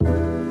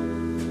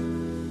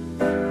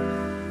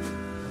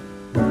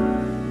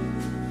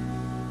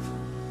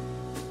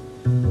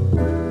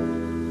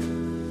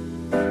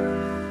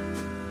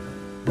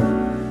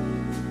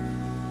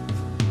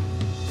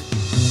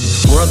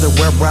other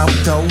where out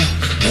though?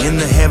 In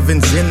the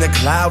heavens, in the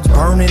clouds,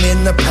 burning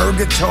in the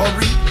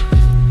purgatory.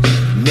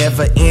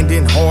 Never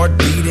ending, heart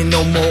beating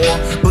no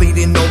more,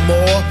 bleeding no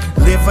more,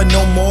 living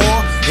no more,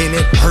 and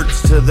it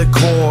hurts to the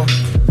core.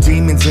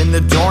 Demons in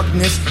the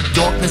darkness,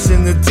 darkness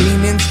in the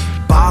demons.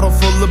 Bottle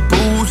full of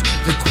booze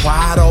to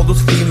quiet all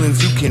those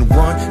feelings. You can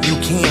run, you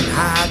can't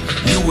hide,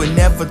 you were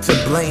never to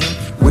blame.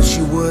 Wish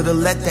you would've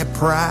let that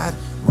pride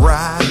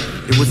ride.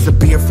 It was a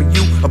beer for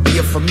you, a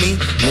beer for me.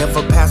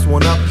 Never pass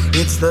one up,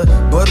 it's the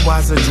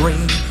Budweiser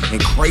dream.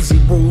 And crazy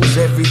rules,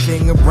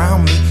 everything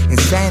around me.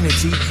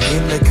 Insanity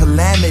in the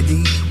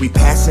calamity. We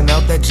passing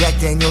out that Jack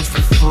Daniels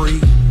for free.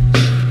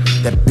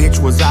 That bitch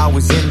was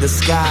always in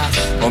disguise.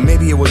 Or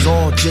maybe it was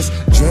all just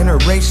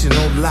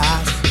generational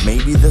lies.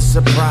 Maybe the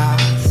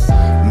surprise,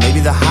 maybe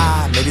the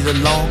high, maybe the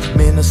long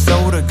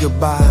Minnesota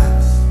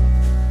goodbyes.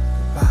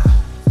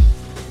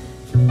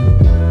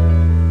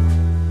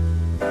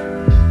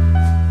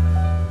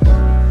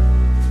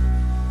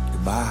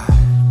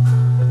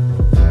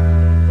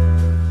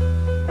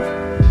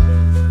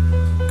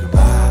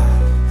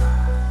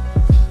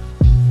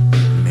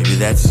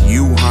 That's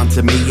you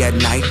haunting me at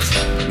night.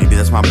 Maybe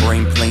that's my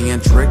brain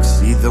playing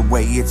tricks. Either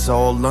way, it's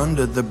all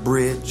under the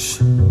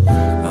bridge,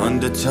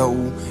 undertow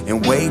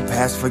and way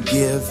past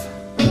forgive.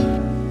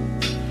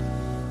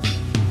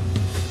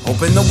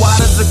 Hoping the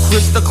waters are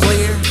crystal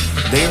clear.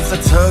 There's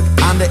a tug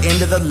on the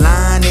end of the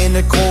line in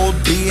a cold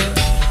beer.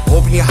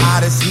 Hoping your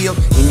heart is healed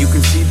and you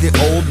can see the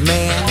old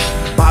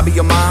man, Bobby,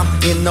 your mom,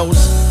 in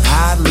those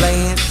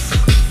highlands.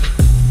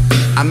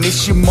 I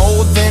miss you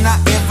more than I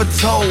ever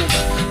told.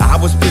 I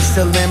was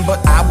pistoling,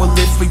 but I will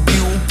live for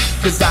you.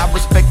 Cause I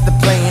respect the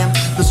plan,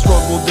 the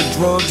struggle, the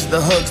drugs,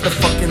 the hugs, the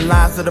fucking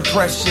lies, the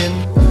depression,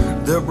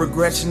 the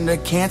regression, the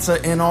cancer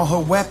and all her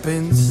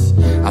weapons.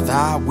 I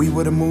thought we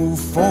would've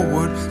moved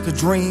forward to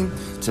dream,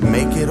 to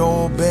make it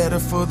all better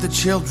for the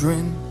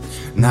children.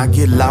 Not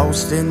get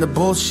lost in the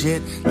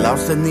bullshit,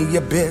 lost in the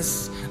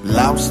abyss,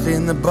 lost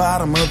in the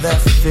bottom of that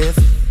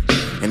fifth.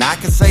 And I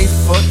can say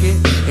fuck it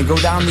and go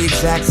down the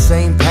exact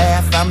same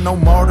path. I'm no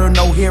martyr,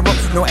 no hero,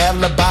 no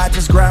alibi,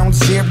 just ground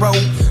zero.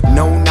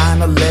 No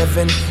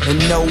 9/11 and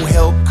no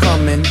help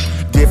coming.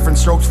 Different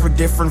strokes for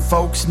different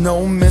folks,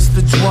 no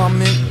Mr.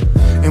 Drummond.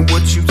 And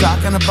what you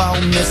talking about,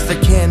 Mr.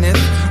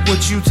 Kenneth?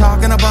 What you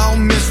talking about,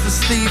 Mr.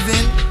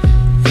 Steven?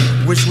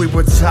 Wish we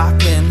were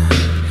talking,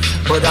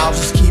 but I'll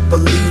just keep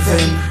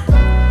believing.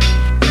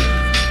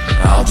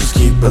 I'll just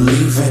keep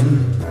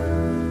believing.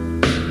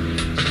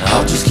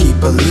 I'll just keep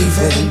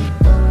believing.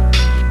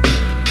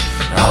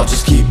 I'll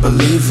just keep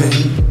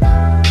believing.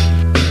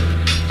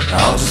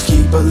 I'll just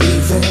keep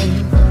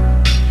believing.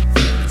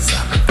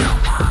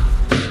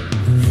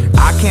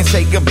 I can't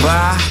say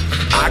goodbye,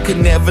 I could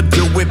never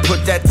do it.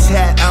 Put that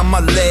tat on my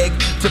leg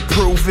to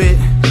prove it.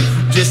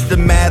 Just a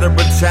matter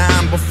of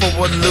time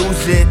before I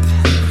lose it.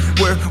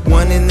 We're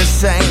one in the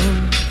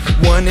same,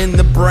 one in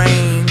the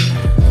brain.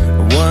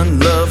 One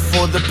love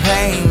for the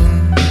pain,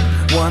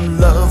 one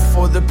love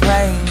for the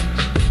pain.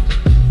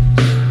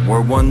 We're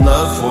one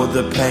love for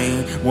the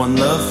pain, one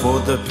love for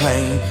the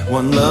pain,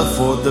 one love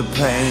for the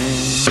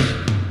pain.